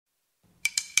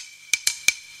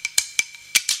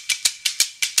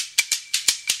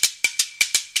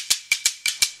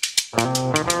Song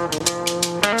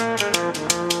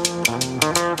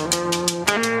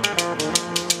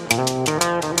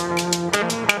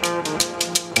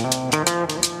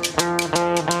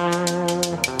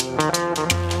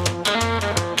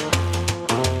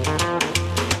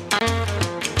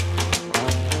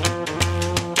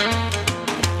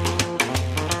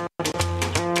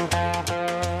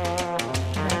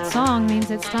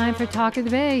means it's time for Talk of the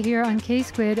Bay here on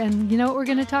K-Squid, and you know what we're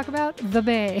going to talk about? The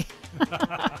Bay.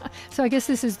 So I guess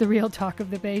this is the real Talk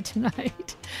of the Bay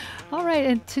tonight. All right,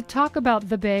 and to talk about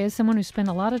the Bay as someone who spent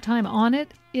a lot of time on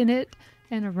it, in it,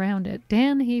 and around it,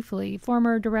 Dan Haifley,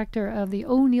 former director of the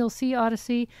O'Neill Sea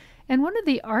Odyssey, and one of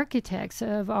the architects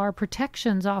of our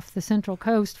protections off the Central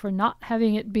Coast for not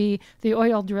having it be the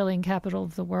oil drilling capital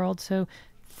of the world. So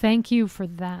thank you for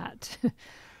that.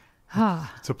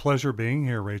 It's a pleasure being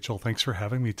here, Rachel. Thanks for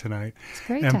having me tonight. It's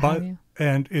great to have you.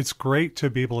 And it's great to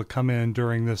be able to come in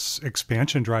during this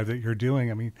expansion drive that you're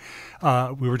doing. I mean,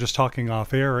 we were just talking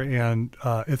off air, and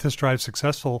if this drive's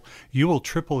successful, you will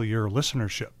triple your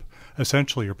listenership,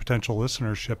 essentially your potential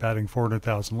listenership, adding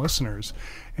 400,000 listeners.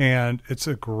 And it's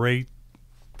a great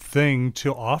thing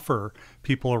to offer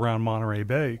people around Monterey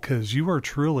Bay, because you are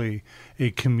truly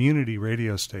a community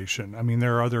radio station. I mean,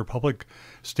 there are other public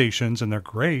stations, and they're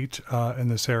great in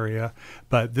this area,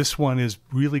 but this one is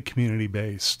really community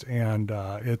based, and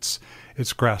it's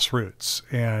grassroots,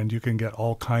 and you can get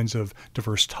all kinds of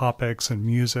diverse topics and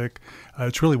music.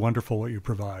 It's really wonderful what you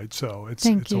provide. So it's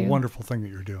a wonderful thing that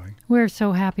you're doing. We're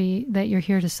so happy that you're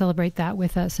here to celebrate that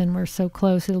with us, and we're so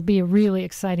close. It'll be a really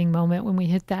exciting moment when we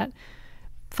hit that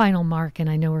final mark, and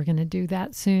I know we're going to do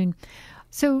that soon.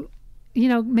 So, you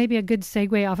know, maybe a good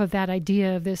segue off of that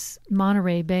idea of this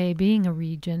Monterey Bay being a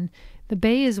region. The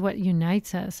Bay is what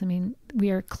unites us. I mean, we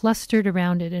are clustered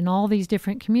around it in all these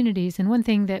different communities, and one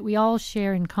thing that we all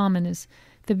share in common is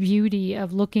the beauty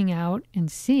of looking out and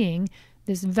seeing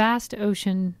this vast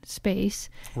ocean space.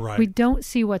 Right. We don't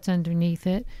see what's underneath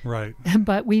it. Right.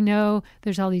 But we know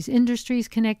there's all these industries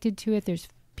connected to it. There's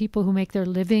people who make their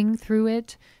living through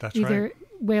it. That's either right.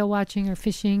 Whale watching or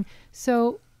fishing.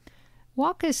 So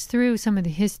walk us through some of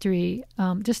the history,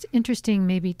 just interesting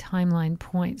maybe timeline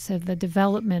points of the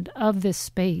development of this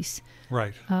space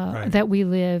right. that we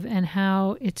live and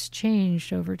how it's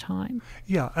changed over time.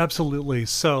 Yeah, absolutely.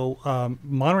 So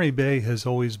Monterey Bay has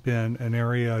always been an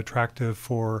area attractive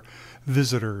for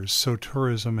visitors, so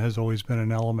tourism has always been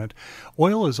an element.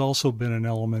 Oil has also been an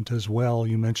element as well.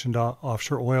 You mentioned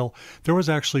offshore oil. There was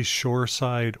actually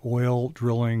shoreside oil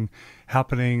drilling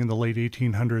happening in the late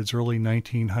 1800s, early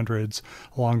 1900s,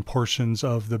 along portions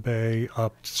of the bay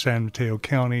up San Mateo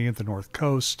County at the north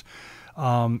coast.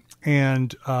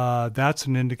 And that's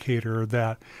an indicator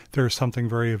that there's something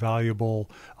very valuable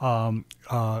along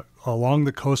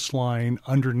the coastline,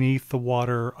 underneath the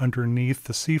water, underneath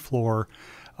the seafloor,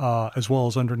 as well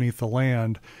as underneath the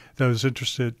land, that was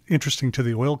interesting to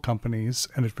the oil companies,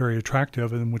 and it's very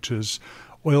attractive, and which is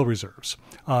oil reserves,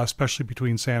 especially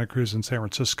between Santa Cruz and San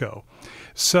Francisco.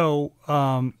 So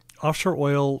offshore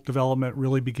oil development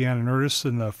really began in earnest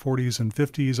in the 40s and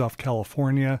 50s off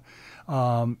California.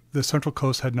 The Central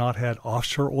Coast had not had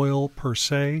offshore oil per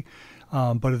se,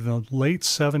 but in the late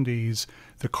 70s,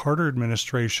 the Carter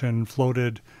administration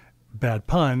floated, bad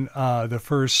pun, the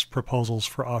first proposals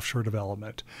for offshore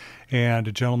development. And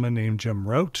a gentleman named Jim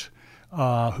Rote,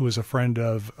 who was a friend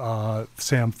of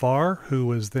Sam Farr, who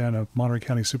was then a Monterey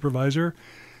County supervisor,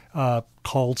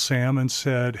 called Sam and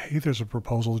said, hey, there's a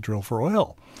proposal to drill for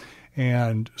oil.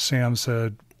 And Sam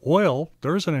said, oil?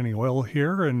 There isn't any oil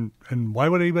here, and why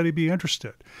would anybody be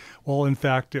interested? Well, in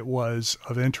fact, it was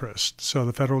of interest. So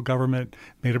the federal government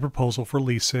made a proposal for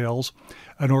lease sales.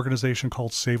 An organization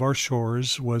called Save Our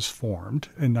Shores was formed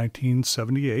in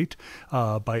 1978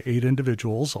 by 8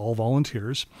 individuals, all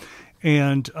volunteers.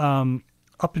 And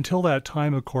up until that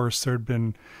time, of course, there had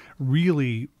been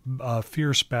really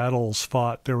fierce battles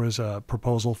fought. There was a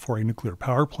proposal for a nuclear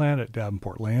power plant at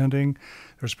Davenport Landing.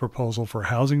 There's a proposal for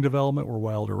housing development where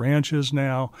Wilder Ranch is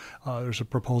now. There's a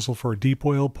proposal for a deep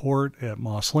oil port at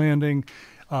Moss Landing.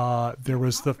 There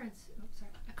was the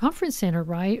conference center,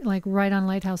 right? Like right on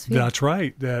Lighthouse Field. That's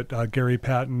right. That Gary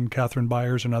Patton, Catherine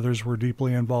Byers, and others were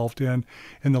deeply involved in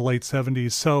the late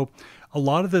 70s. So a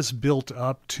lot of this built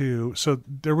up to, so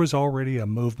there was already a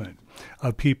movement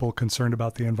of people concerned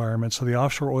about the environment. So the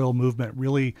offshore oil movement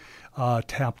really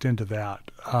tapped into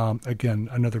that. Again,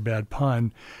 another bad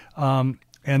pun.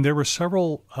 And there were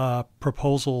several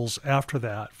proposals after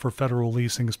that for federal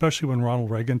leasing, especially when Ronald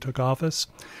Reagan took office.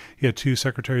 He had 2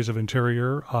 secretaries of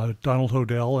Interior, Donald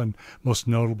Hodel and most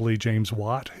notably James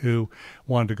Watt, who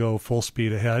wanted to go full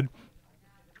speed ahead.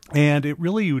 And it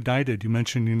really united. You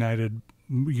mentioned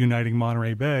uniting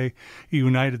Monterey Bay. It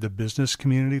united the business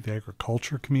community, the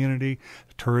agriculture community,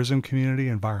 the tourism community,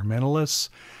 environmentalists.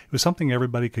 It was something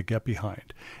everybody could get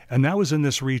behind. And that was in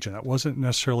this region. That wasn't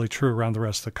necessarily true around the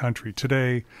rest of the country.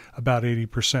 Today, about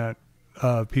 80%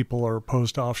 of people are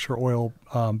opposed to offshore oil.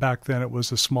 Back then, it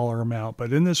was a smaller amount.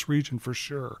 But in this region, for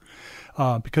sure,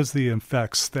 because of the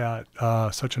effects that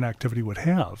such an activity would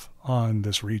have on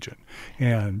this region.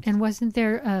 And wasn't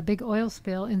there a big oil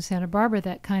spill in Santa Barbara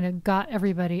that kind of got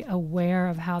everybody aware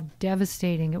of how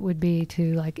devastating it would be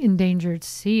to like endangered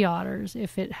sea otters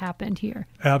if it happened here?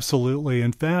 Absolutely.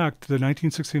 In fact, the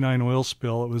 1969 oil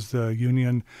spill, it was the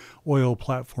Union Oil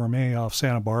Platform A off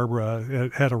Santa Barbara.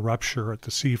 It had a rupture at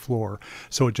the seafloor,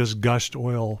 so it just gushed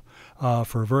oil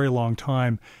for a very long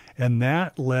time. And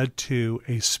that led to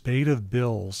a spate of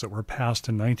bills that were passed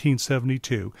in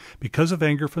 1972 because of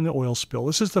anger from the oil spill.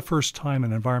 This is the first time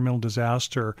an environmental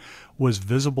disaster was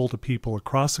visible to people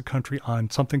across the country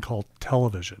on something called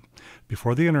television.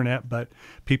 Before the internet, but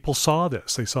people saw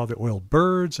this. They saw the oiled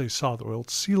birds, they saw the oiled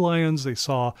sea lions, they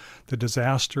saw the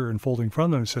disaster unfolding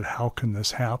from them and said, how can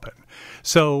this happen?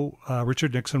 So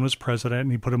Richard Nixon was president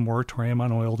and he put a moratorium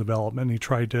on oil development. He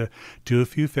tried to do a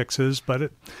few fixes, but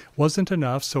it wasn't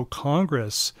enough. So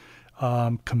Congress,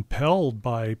 compelled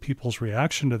by people's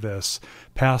reaction to this,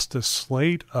 passed a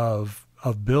slate of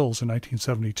bills in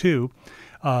 1972,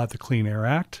 the Clean Air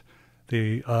Act.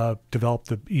 They developed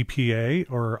the EPA,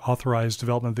 or authorized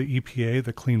development of the EPA,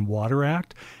 the Clean Water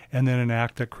Act, and then an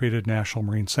act that created national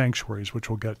marine sanctuaries, which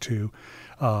we'll get to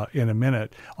in a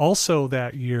minute. Also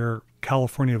that year,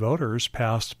 California voters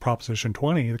passed Proposition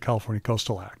 20, the California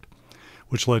Coastal Act,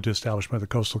 which led to establishment of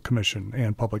the Coastal Commission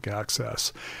and public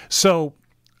access. So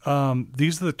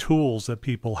these are the tools that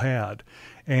people had.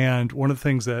 And one of the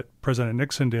things that President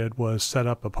Nixon did was set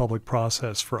up a public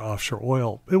process for offshore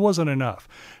oil. It wasn't enough.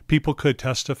 People could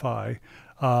testify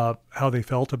how they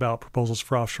felt about proposals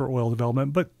for offshore oil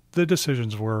development, but the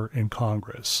decisions were in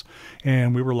Congress.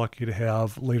 And we were lucky to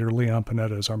have later Leon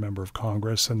Panetta as our member of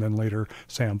Congress, and then later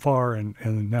Sam Farr and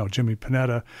now Jimmy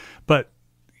Panetta. But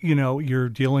you know, you're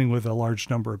dealing with a large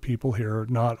number of people here,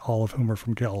 not all of whom are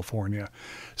from California.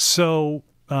 So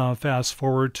fast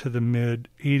forward to the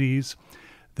mid-'80s,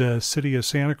 the city of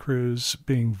Santa Cruz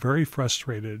being very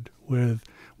frustrated with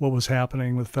what was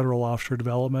happening with federal offshore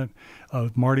development.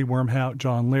 Marty Wormhout,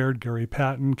 John Laird, Gary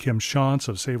Patton, Kim Shantz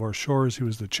of Save Our Shores, who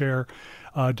was the chair,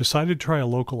 decided to try a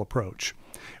local approach,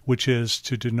 which is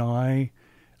to deny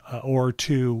or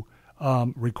to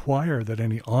require that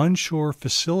any onshore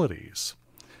facilities,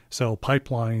 so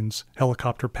pipelines,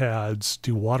 helicopter pads,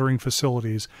 dewatering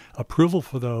facilities, approval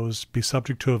for those be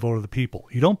subject to a vote of the people.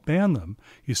 You don't ban them.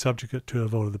 You subject it to a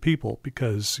vote of the people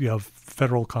because you have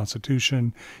federal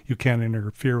constitution. You can't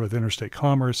interfere with interstate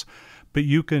commerce, but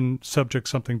you can subject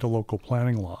something to local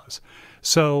planning laws.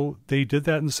 So they did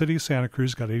that in the city of Santa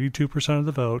Cruz, got 82% of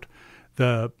the vote.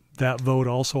 That vote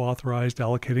also authorized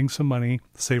allocating some money.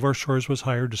 Save Our Shores was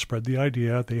hired to spread the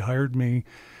idea. They hired me.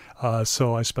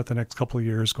 So I spent the next couple of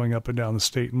years going up and down the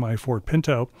state in my Ford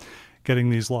Pinto, getting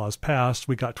these laws passed.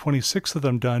 We got 26 of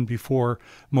them done before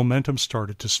momentum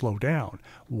started to slow down.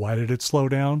 Why did it slow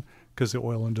down? Because the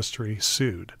oil industry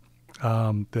sued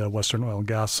the Western Oil and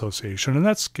Gas Association, and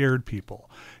that scared people,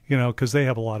 you know, because they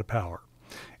have a lot of power.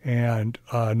 And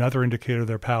another indicator of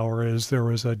their power is there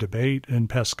was a debate in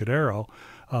Pescadero,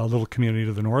 a little community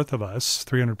to the north of us.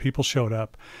 300 people showed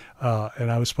up,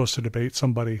 and I was supposed to debate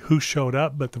somebody who showed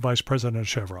up, but the vice president of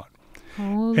Chevron.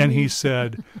 Holy. And he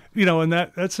said, you know, and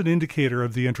that's an indicator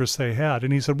of the interest they had.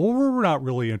 And he said, well, we're not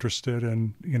really interested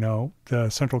in, you know, the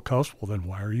Central Coast. Well, then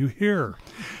why are you here?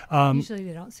 Usually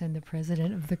they don't send the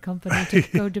president of the company to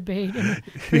go debate in a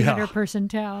 300-person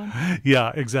town.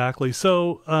 Yeah, exactly.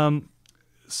 So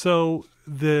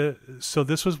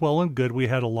this was well and good. We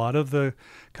had a lot of the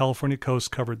California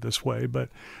coast covered this way, but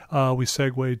we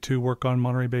segued to work on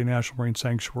Monterey Bay National Marine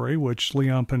Sanctuary, which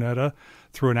Leon Panetta,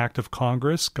 through an act of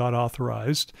Congress, got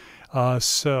authorized.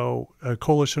 So a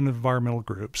coalition of environmental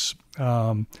groups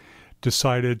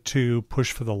decided to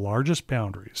push for the largest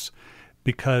boundaries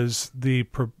because the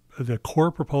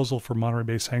core proposal for Monterey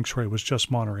Bay Sanctuary was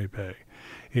just Monterey Bay.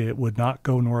 It would not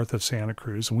go north of Santa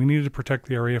Cruz. And we needed to protect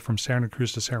the area from Santa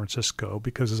Cruz to San Francisco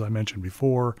because, as I mentioned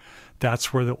before,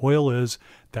 that's where the oil is.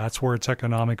 That's where it's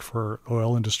economic for the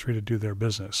oil industry to do their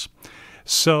business.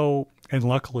 So, and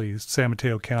luckily, San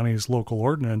Mateo County's local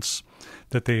ordinance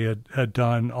that they had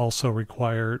done also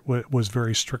was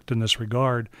very strict in this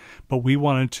regard. But we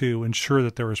wanted to ensure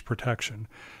that there was protection.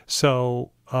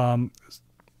 So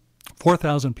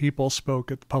 4,000 people spoke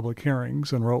at the public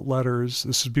hearings and wrote letters.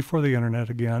 This is before the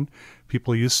internet again.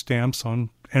 People used stamps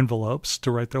on envelopes to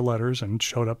write their letters and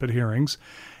showed up at hearings.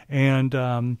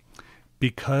 And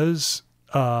because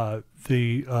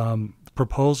the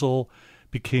proposal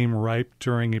became ripe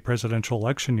during a presidential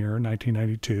election year in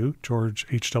 1992, George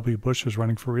H.W. Bush was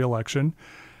running for re-election.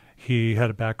 He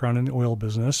had a background in the oil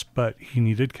business, but he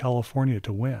needed California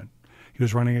to win. He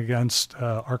was running against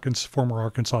former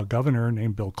Arkansas governor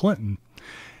named Bill Clinton.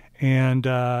 And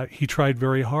he tried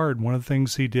very hard. One of the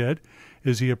things he did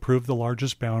is he approved the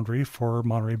largest boundary for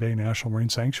Monterey Bay National Marine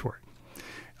Sanctuary.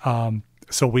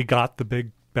 So we got the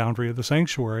big boundary of the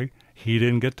sanctuary. He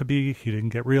didn't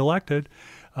get reelected,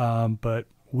 but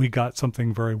we got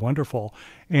something very wonderful.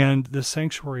 And this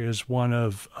sanctuary is one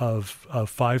of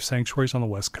 5 sanctuaries on the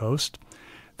West Coast.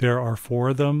 There are 4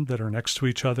 of them that are next to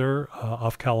each other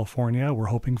off California. We're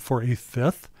hoping for a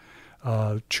 5th,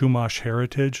 Chumash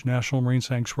Heritage National Marine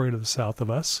Sanctuary to the south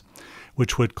of us,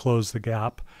 which would close the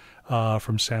gap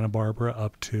from Santa Barbara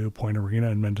up to Point Arena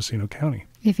in Mendocino County.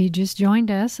 If you just joined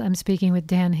us, I'm speaking with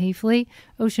Dan Haifley,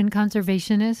 ocean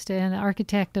conservationist and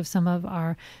architect of some of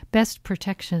our best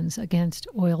protections against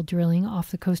oil drilling off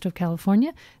the coast of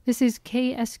California. This is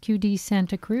KSQD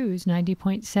Santa Cruz,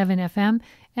 90.7 FM,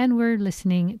 and we're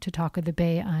listening to Talk of the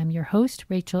Bay. I'm your host,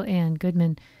 Rachel Ann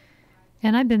Goodman.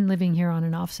 And I've been living here on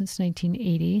and off since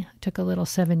 1980. I took a little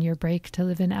 7-year break to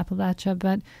live in Appalachia,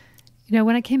 but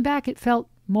when I came back, it felt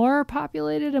more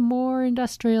populated and more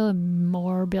industrial and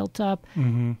more built up.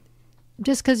 Mm-hmm.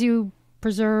 Just because you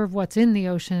preserve what's in the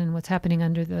ocean, what's happening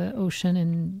under the ocean,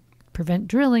 and prevent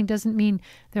drilling doesn't mean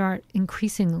there aren't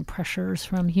increasing pressures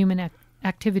from human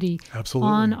activity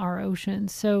on our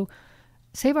oceans. So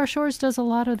Save Our Shores does a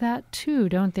lot of that too,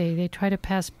 don't they? They try to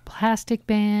pass plastic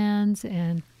bans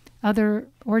and other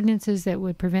ordinances that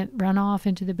would prevent runoff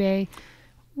into the bay.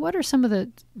 What are some of the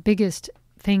biggest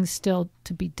things still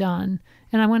to be done?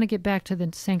 And I want to get back to the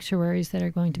sanctuaries that are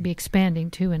going to be expanding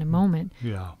too in a moment.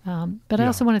 Yeah. But I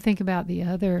also want to think about the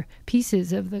other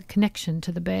pieces of the connection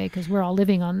to the bay, because we're all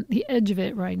living on the edge of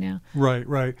it right now.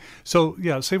 Right. So,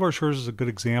 Save Our Shores is a good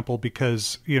example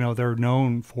because, they're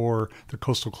known for the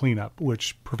coastal cleanup,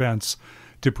 which prevents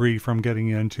debris from getting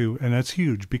into, and that's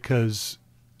huge because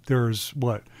there's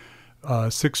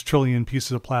 6 trillion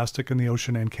pieces of plastic in the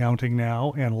ocean and counting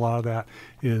now. And a lot of that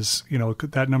is,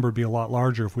 that number would be a lot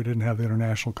larger if we didn't have the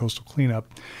International Coastal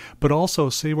Cleanup. But also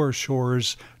Save Our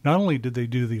Shores, not only did they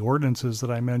do the ordinances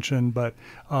that I mentioned, but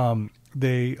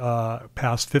they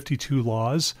passed 52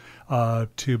 laws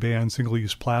to ban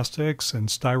single-use plastics and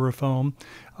styrofoam.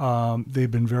 They've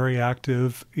been very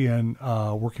active in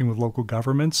working with local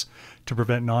governments to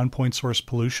prevent non-point source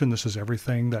pollution. This is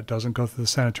everything that doesn't go through the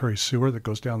sanitary sewer that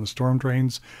goes down the storm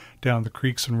drains, down the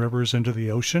creeks and rivers into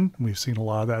the ocean. We've seen a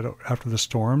lot of that after the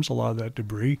storms, a lot of that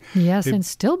debris. Yes, and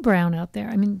still brown out there.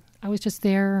 I mean, I was just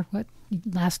there,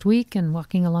 last week and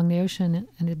walking along the ocean,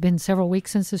 and it had been several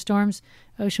weeks since the storms.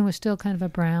 The ocean was still kind of a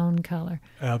brown color.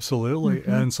 Absolutely.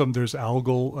 Mm-hmm. And there's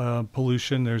algal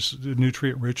pollution, there's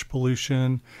nutrient-rich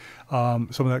pollution. Some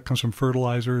of that comes from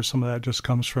fertilizers, some of that just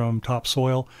comes from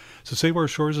topsoil. So Save Our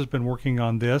Shores has been working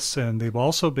on this, and they've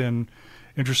also been,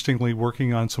 interestingly,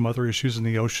 working on some other issues in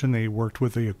the ocean. They worked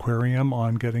with the aquarium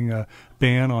on getting a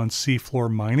ban on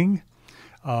seafloor mining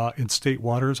in state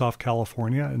waters off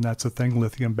California, and that's a thing,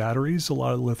 lithium batteries. A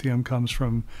lot of lithium comes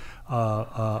from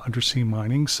undersea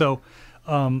mining. So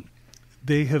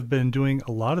they have been doing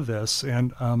a lot of this,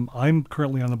 and I'm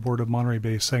currently on the board of Monterey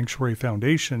Bay Sanctuary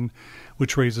Foundation,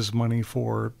 which raises money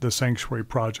for the sanctuary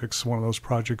projects. One of those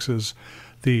projects is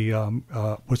the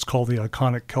what's called the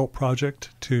Iconic Kelp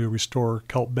Project, to restore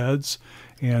kelp beds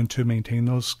and to maintain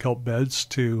those kelp beds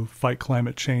to fight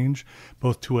climate change,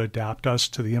 both to adapt us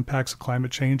to the impacts of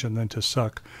climate change and then to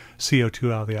suck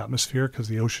CO2 out of the atmosphere, because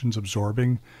the ocean's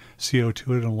absorbing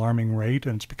CO2 at an alarming rate,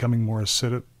 and it's becoming more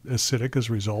acidic as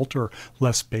a result, or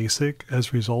less basic as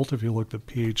a result if you looked at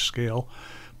pH scale.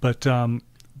 But there are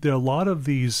a lot of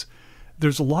these.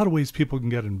 There's a lot of ways people can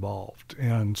get involved,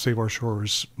 and Save Our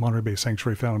Shores, Monterey Bay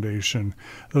Sanctuary Foundation,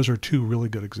 those are 2 really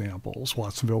good examples.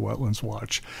 Watsonville Wetlands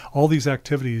Watch. All these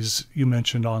activities you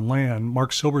mentioned on land,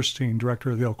 Mark Silberstein, director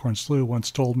of the Elkhorn Slough,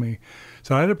 once told me,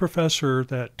 so I had a professor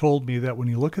that told me that when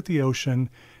you look at the ocean,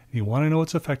 and you want to know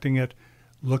what's affecting it,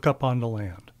 look up on the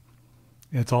land.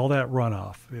 It's all that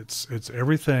runoff. It's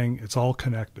everything. It's all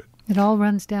connected. It all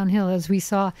runs downhill, as we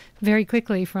saw very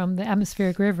quickly from the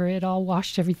atmospheric river. It all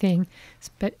washed everything,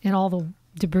 and all the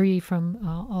debris from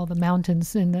all the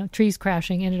mountains and the trees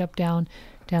crashing ended up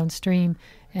downstream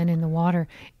and in the water.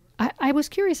 I was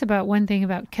curious about one thing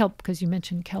about kelp, because you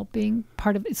mentioned kelp being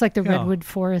part of, it's like the redwood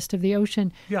forest of the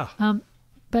ocean. Yeah.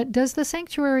 But does the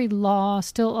sanctuary law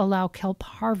still allow kelp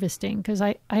harvesting? Because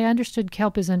I understood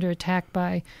kelp is under attack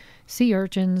by sea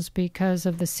urchins because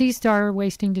of the sea star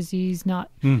wasting disease. Not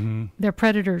their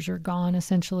predators are gone,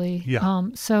 essentially. Yeah.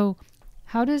 So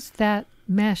how does that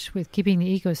mesh with keeping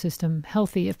the ecosystem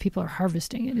healthy if people are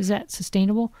harvesting it? Is that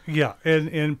sustainable? Yeah,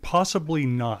 and possibly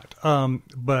not.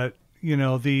 But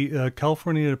the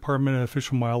California Department of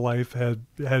Fish and Wildlife had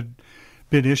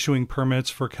been issuing permits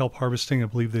for kelp harvesting. I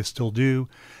believe they still do.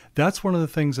 That's one of the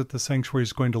things that the sanctuary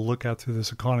is going to look at through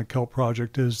this Iconic Kelp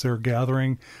project is they're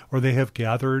gathering, or they have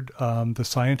gathered the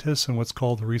scientists in what's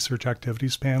called the Research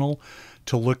Activities Panel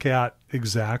to look at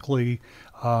exactly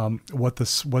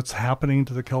what's happening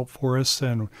to the kelp forests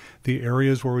and the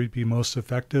areas where we'd be most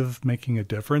effective making a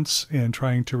difference in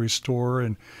trying to restore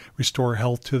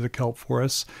health to the kelp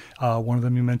forests. One of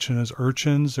them you mentioned is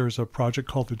urchins. There's a project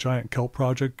called the Giant Kelp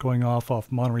Project going off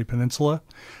Monterey Peninsula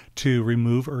to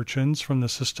remove urchins from the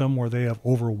system where they have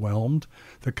overwhelmed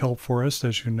the kelp forest.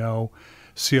 As you know,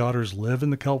 sea otters live in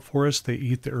the kelp forest. They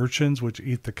eat the urchins, which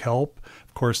eat the kelp.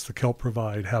 Of course, the kelp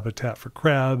provide habitat for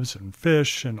crabs and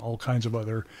fish and all kinds of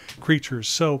other creatures.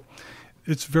 So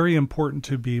it's very important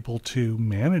to be able to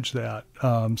manage that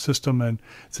system. And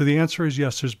so the answer is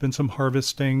yes, there's been some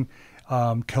harvesting.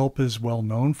 Kelp is well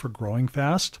known for growing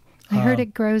fast. I heard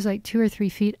it grows like 2 or 3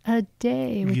 feet a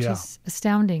day, which is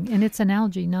astounding. And it's an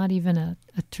algae, not even a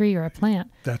tree or a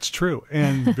plant. That's true.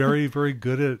 And very, very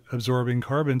good at absorbing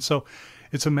carbon. So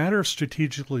it's a matter of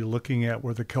strategically looking at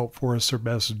where the kelp forests are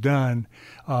best done.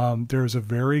 There's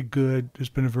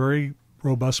been a very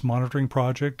robust monitoring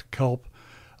project,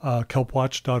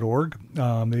 kelpwatch.org.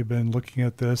 They've been looking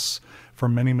at this for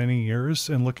many, many years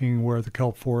and looking where the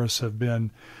kelp forests have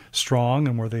been strong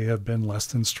and where they have been less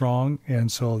than strong.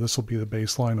 And so this will be the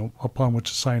baseline upon which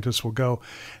the scientists will go.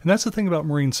 And that's the thing about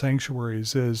marine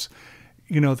sanctuaries is,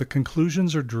 the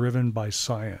conclusions are driven by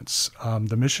science.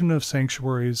 The mission of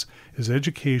sanctuaries is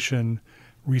education,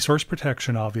 resource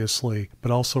protection, obviously, but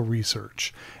also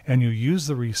research. And you use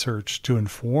the research to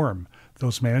inform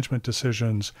those management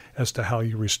decisions as to how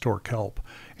you restore kelp.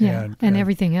 Yeah, and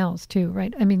everything else too,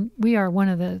 right? I mean, we are one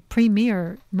of the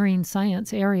premier marine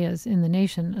science areas in the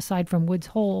nation, aside from Woods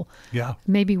Hole. Yeah.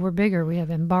 Maybe we're bigger. We have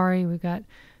Mbari, we've got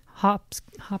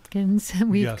Hopkins,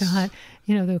 we've got,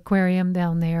 the aquarium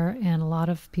down there, and a lot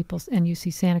of people's, and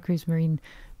UC Santa Cruz Marine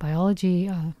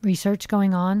Biology research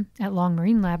going on at Long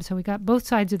Marine Lab. So we got both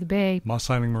sides of the bay. Moss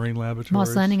Landing Marine Laboratories.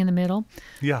 Moss Landing in the middle.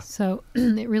 Yeah. So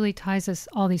it really ties us,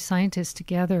 all these scientists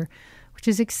together, which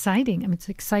is exciting. I mean, it's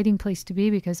an exciting place to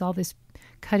be because all this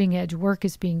cutting edge work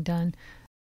is being done.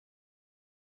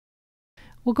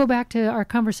 We'll go back to our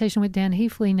conversation with Dan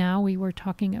Haifley now. We were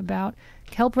talking about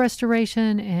kelp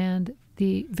restoration and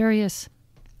the various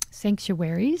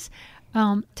sanctuaries.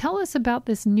 Tell us about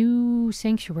this new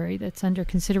sanctuary that's under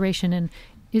consideration, and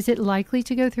is it likely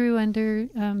to go through under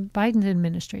Biden's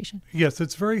administration? Yes,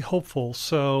 it's very hopeful.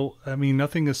 So, I mean,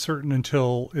 nothing is certain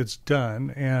until it's done.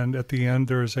 And at the end,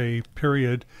 there's a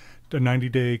period, a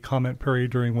 90-day comment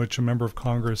period during which a member of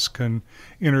Congress can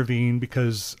intervene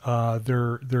because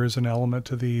there is an element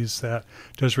to these that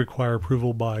does require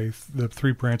approval by the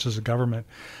 3 branches of government.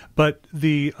 But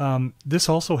this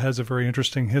also has a very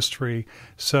interesting history.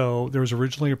 So there was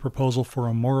originally a proposal for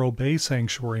a Morro Bay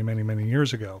sanctuary many, many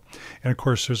years ago. And of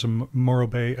course, there's a Morro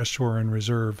Bay Estuarine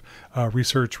Reserve,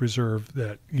 research reserve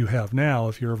that you have now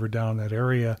if you're ever down in that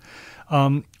area.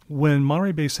 When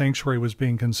Monterey Bay Sanctuary was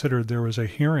being considered, there was a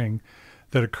hearing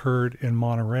that occurred in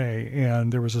Monterey,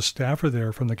 and there was a staffer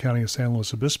there from the county of San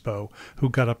Luis Obispo who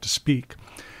got up to speak.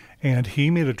 And he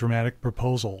made a dramatic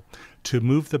proposal to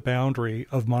move the boundary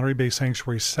of Monterey Bay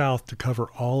Sanctuary south to cover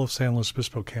all of San Luis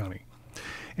Obispo County.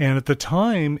 And at the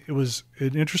time, it was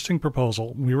an interesting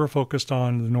proposal. We were focused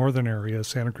on the northern area,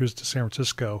 Santa Cruz to San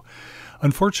Francisco.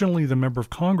 Unfortunately, the member of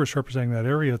Congress representing that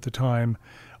area at the time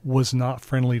was not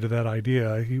friendly to that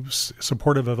idea. He was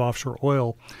supportive of offshore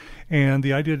oil, and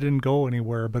the idea didn't go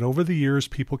anywhere. But over the years,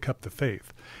 people kept the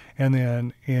faith. And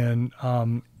then in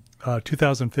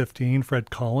 2015, Fred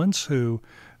Collins, who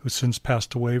since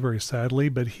passed away very sadly,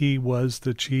 but he was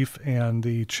the chief and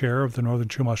the chair of the Northern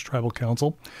Chumash Tribal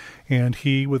Council. And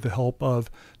he, with the help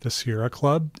of the Sierra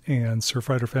Club and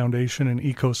Surfrider Foundation and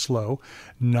EcoSlow,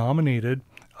 nominated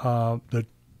the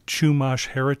Chumash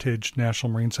Heritage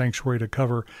National Marine Sanctuary to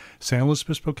cover San Luis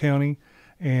Obispo County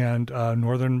and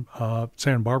northern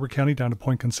Santa Barbara County down to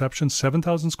Point Conception,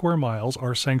 7,000 square miles.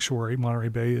 Our sanctuary, Monterey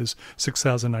Bay, is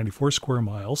 6,094 square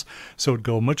miles, so it'd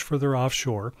go much further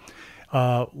offshore.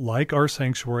 Like our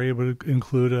sanctuary, it would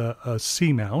include a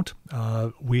seamount.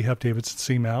 We have Davidson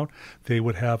Seamount. They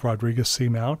would have Rodriguez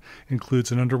Seamount.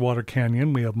 Includes an underwater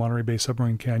canyon. We have Monterey Bay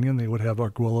Submarine Canyon. They would have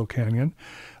Arguello Canyon.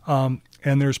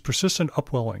 And there's persistent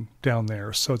upwelling down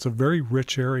there. So it's a very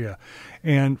rich area.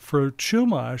 And for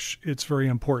Chumash, it's very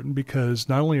important because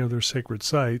not only are there sacred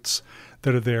sites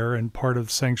that are there, and part of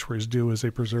the sanctuaries do is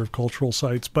they preserve cultural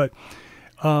sites, but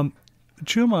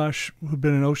Chumash, who've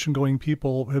been an ocean-going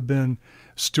people, have been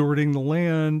stewarding the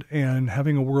land and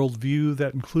having a worldview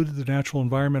that included the natural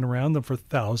environment around them for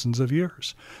thousands of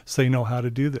years. So they know how to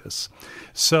do this.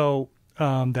 So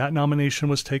that nomination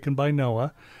was taken by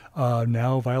NOAA.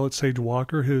 Now Violet Sage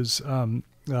Walker, who's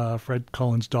Fred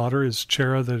Collins' daughter, is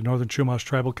chair of the Northern Chumash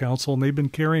Tribal Council, and they've been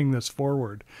carrying this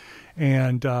forward.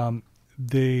 And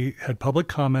they had public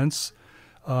comments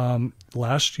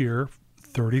last year.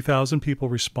 30,000 people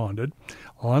responded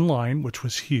online, which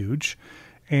was huge.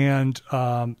 And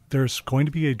there's going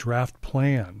to be a draft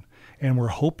plan. And we're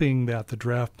hoping that the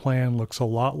draft plan looks a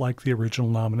lot like the original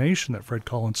nomination that Fred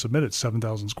Collins submitted,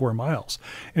 7,000 square miles,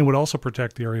 and would also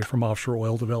protect the area from offshore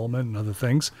oil development and other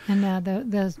things. And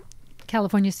the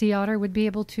California sea otter would be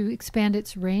able to expand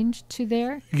its range to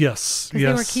there? Yes. Because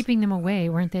they were keeping them away,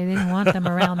 weren't they? They didn't want them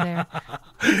around there.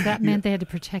 That meant they had to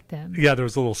protect them. Yeah, there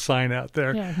was a little sign out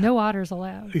there. Yeah, no otters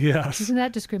allowed. Yes. Isn't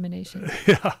that discrimination?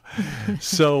 Yeah.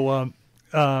 So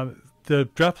the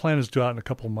draft plan is due out in a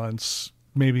couple months,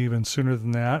 maybe even sooner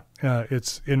than that.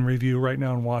 It's in review right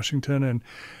now in Washington, and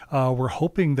we're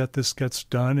hoping that this gets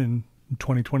done in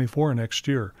 2024, next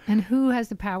year. And who has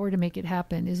the power to make it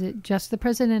happen? Is it just the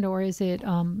president, or is it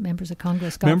members of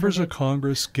Congress? Members of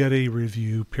Congress get a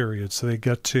review period, so they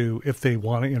get to, if they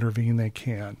want to intervene, they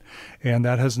can. And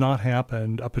that has not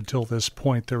happened up until this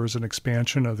point. There was an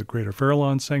expansion of the Greater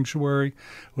Farallon Sanctuary.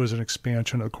 There was an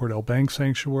expansion of Cordell Bank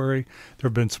Sanctuary. There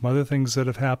have been some other things that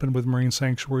have happened with marine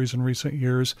sanctuaries in recent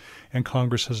years, and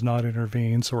Congress has not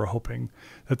intervened, so we're hoping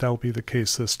that that will be the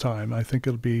case this time. I think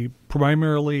it'll be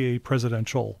primarily a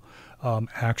presidential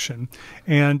action.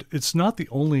 And it's not the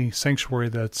only sanctuary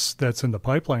that's in the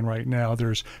pipeline right now.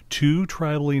 There's 2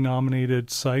 tribally nominated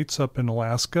sites up in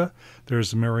Alaska.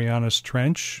 There's the Marianas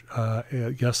Trench.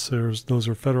 Yes, those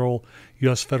are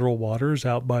U.S. federal waters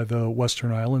out by the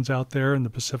Western Islands out there in the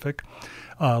Pacific,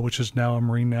 which is now a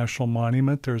Marine National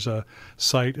Monument. There's a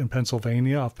site in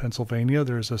Pennsylvania, off Pennsylvania.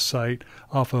 There's a site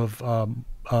off of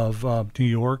New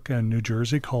York and New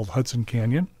Jersey called Hudson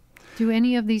Canyon. Do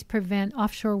any of these prevent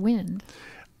offshore wind?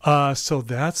 So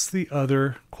that's the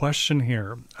other question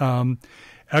here.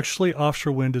 Actually,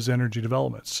 offshore wind is energy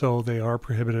development, so they are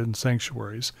prohibited in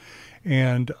sanctuaries.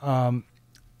 And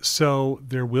so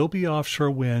there will be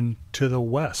offshore wind to the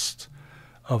west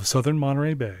of southern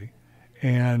Monterey Bay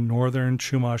and northern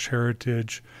Chumash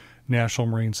Heritage National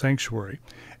Marine Sanctuary.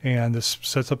 And this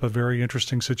sets up a very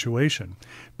interesting situation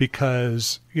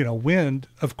because, wind,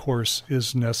 of course,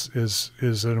 is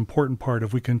an important part.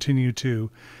 If we continue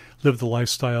to live the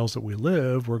lifestyles that we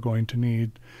live, we're going to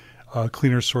need a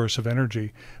cleaner source of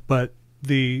energy. But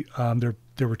there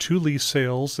were 2 lease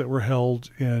sales that were held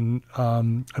in,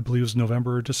 I believe it was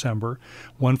November or December,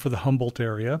 one for the Humboldt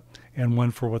area and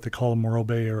one for what they call the Morro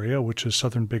Bay area, which is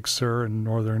southern Big Sur and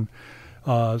northern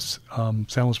San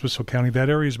Luis Obispo County. That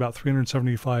area is about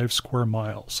 375 square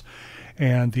miles.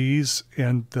 And the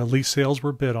lease sales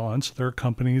were bid on, so there are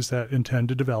companies that intend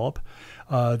to develop.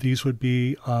 These would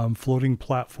be floating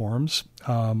platforms,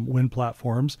 wind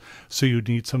platforms, so you'd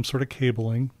need some sort of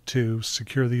cabling to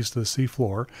secure these to the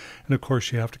seafloor. And of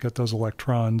course, you have to get those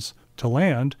electrons to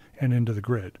land and into the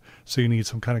grid. So you need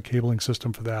some kind of cabling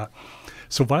system for that.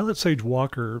 So Violet Sage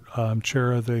Walker,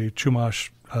 chair of the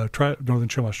Northern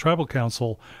Chumash Tribal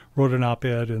Council, wrote an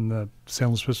op-ed in the San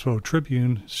Luis Obispo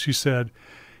Tribune. She said,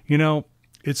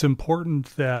 it's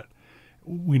important that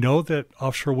we know that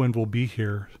offshore wind will be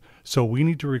here, so we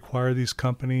need to require these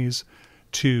companies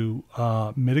to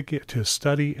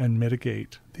study and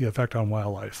mitigate the effect on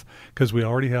wildlife, because we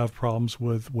already have problems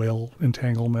with whale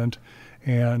entanglement,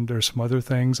 and there's some other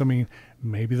things. I mean,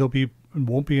 maybe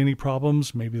won't be any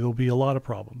problems, maybe there'll be a lot of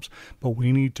problems, but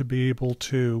we need to be able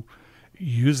to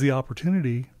use the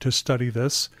opportunity to study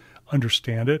this,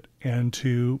 understand it, and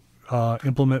to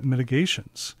implement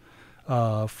mitigations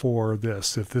for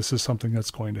this, if this is something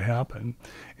that's going to happen.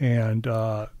 And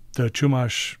the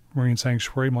Chumash Marine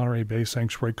Sanctuary, Monterey Bay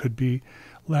Sanctuary, could be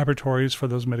laboratories for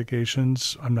those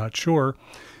mitigations. I'm not sure,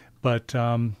 but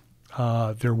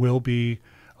there will be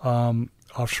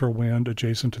offshore wind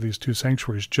adjacent to these 2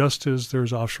 sanctuaries, just as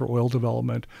there's offshore oil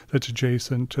development that's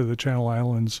adjacent to the Channel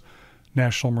Islands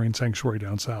National Marine Sanctuary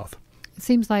down south. It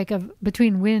seems like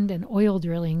between wind and oil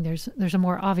drilling, there's a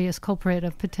more obvious culprit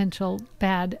of potential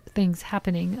bad things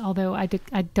happening, although I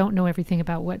don't know everything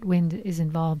about what wind is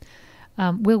involved.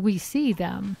 Will we see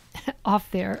them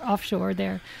offshore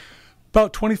there?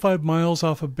 About 25 miles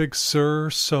off of Big Sur,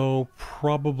 so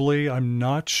probably, I'm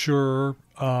not sure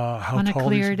how tall on a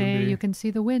clear these day, be. you can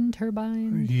see the wind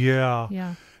turbine.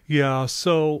 Yeah,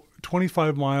 so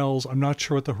 25 miles, I'm not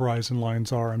sure what the horizon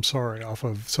lines are, I'm sorry, off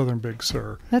of southern Big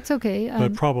Sur. That's okay.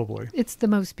 But probably. It's the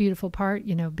most beautiful part,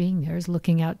 being there is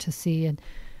looking out to sea. And,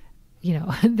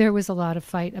 there was a lot of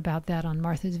fight about that on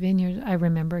Martha's Vineyard, I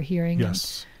remember hearing.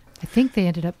 Yes. I think they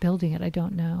ended up building it. I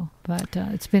don't know. But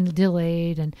it's been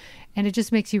delayed. And it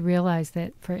just makes you realize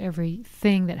that for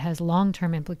everything that has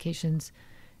long-term implications,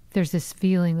 there's this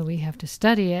feeling that we have to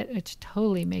study it, which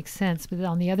totally makes sense. But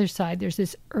on the other side, there's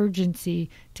this urgency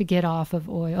to get off of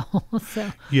oil.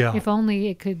 So if only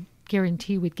it could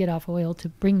guarantee we'd get off oil to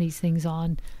bring these things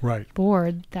on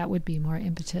board, that would be more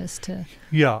impetus to...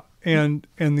 Yeah. And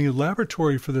the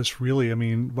laboratory for this really,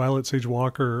 Violet Sage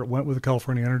Walker went with the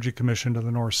California Energy Commission to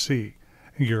the North Sea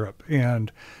in Europe,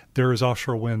 and there is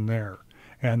offshore wind there.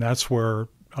 And that's where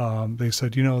they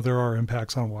said, there are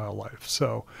impacts on wildlife.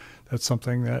 So that's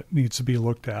something that needs to be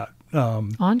looked at.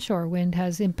 Onshore wind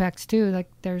has impacts too. Like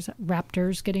there's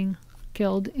raptors getting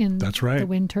killed in the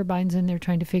wind turbines, and they're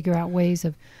trying to figure out ways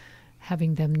of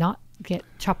having them not get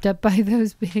chopped up by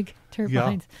those big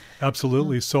turbines. Yeah,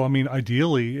 absolutely. So,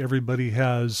 ideally, everybody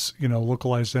has,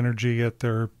 localized energy at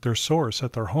their source,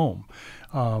 at their home.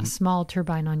 A small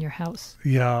turbine on your house.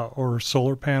 Yeah, or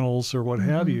solar panels or what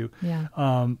have you. Yeah.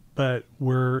 But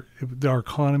our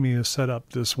economy is set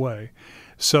up this way.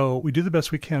 So we do the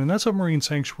best we can, and that's what marine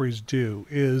sanctuaries do.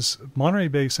 Is Monterey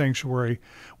Bay Sanctuary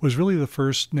was really the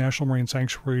first national marine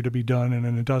sanctuary to be done in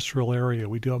an industrial area.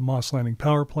 We do have Moss Landing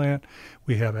Power Plant,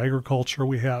 we have agriculture,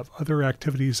 we have other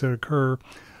activities that occur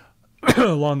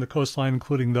along the coastline,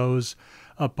 including those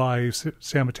up by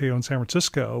San Mateo and San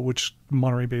Francisco, which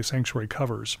Monterey Bay Sanctuary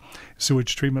covers,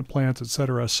 sewage treatment plants,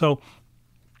 etc. So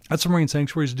that's what marine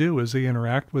sanctuaries do, is they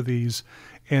interact with these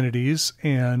entities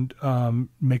and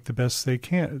make the best they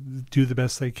can, do the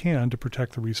best they can to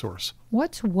protect the resource.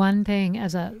 What's one thing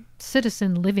as a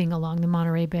citizen living along the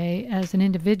Monterey Bay, as an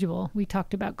individual? We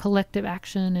talked about collective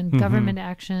action and government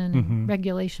action and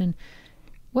regulation.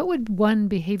 What would one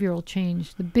behavioral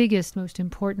change, the biggest, most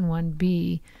important one,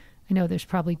 be? I know there's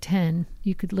probably 10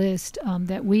 you could list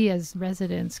that we as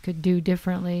residents could do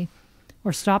differently,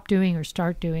 or stop doing or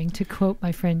start doing, to quote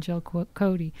my friend Jill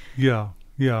Cody. Yeah.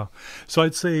 So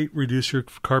I'd say reduce your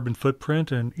carbon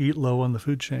footprint and eat low on the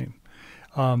food chain.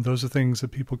 Those are things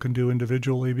that people can do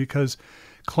individually, because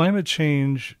climate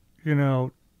change,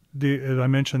 as I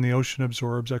mentioned, the ocean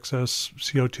absorbs excess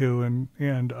CO2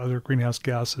 and other greenhouse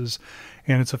gases,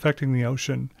 and it's affecting the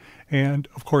ocean. And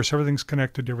of course, everything's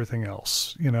connected to everything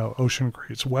else. Ocean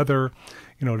creates weather,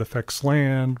 it affects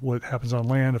land. What happens on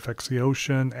land affects the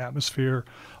ocean, atmosphere.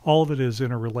 All of it is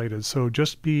interrelated. So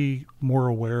just be more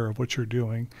aware of what you're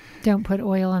doing. Don't put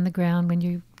oil on the ground when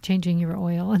you're changing your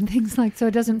oil and things like, so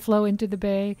it doesn't flow into the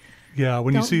bay. Yeah,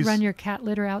 when Don't you see run your cat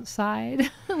litter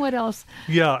outside. What else?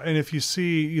 Yeah, and if you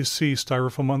see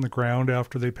styrofoam on the ground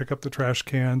after they pick up the trash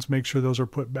cans, make sure those are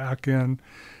put back in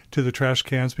to the trash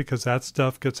cans, because that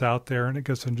stuff gets out there and it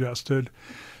gets ingested.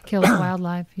 Kills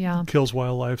wildlife, yeah. Kills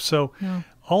wildlife. So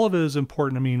all of it is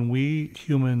important. We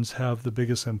humans have the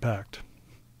biggest impact.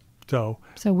 So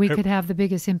we could have the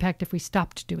biggest impact if we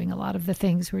stopped doing a lot of the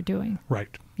things we're doing. Right.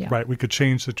 Yeah. Right. We could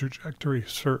change the trajectory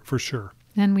for sure.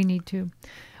 And we need to.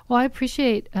 Well, I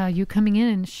appreciate you coming in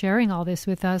and sharing all this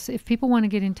with us. If people want to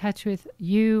get in touch with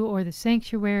you or the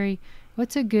sanctuary,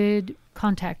 what's a good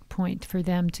contact point for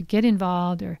them to get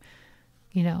involved, or,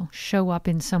 show up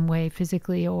in some way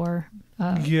physically or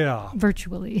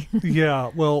virtually?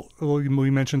 Well, we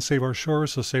mentioned Save Our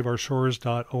Shores, so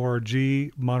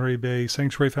saveourshores.org, Monterey Bay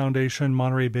Sanctuary Foundation,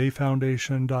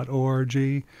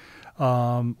 montereybayfoundation.org,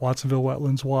 Watsonville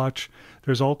Wetlands Watch.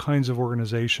 There's all kinds of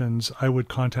organizations. I would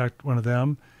contact one of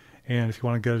them. And if you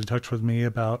want to get in touch with me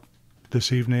about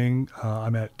this evening,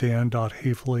 I'm at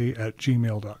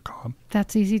dan.haifley@gmail.com.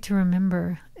 That's easy to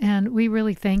remember. And we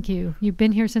really thank you. You've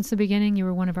been here since the beginning. You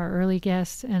were one of our early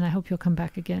guests, and I hope you'll come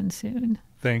back again soon.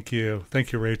 Thank you.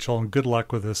 Thank you, Rachel, and good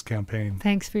luck with this campaign.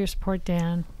 Thanks for your support,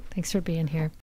 Dan. Thanks for being here.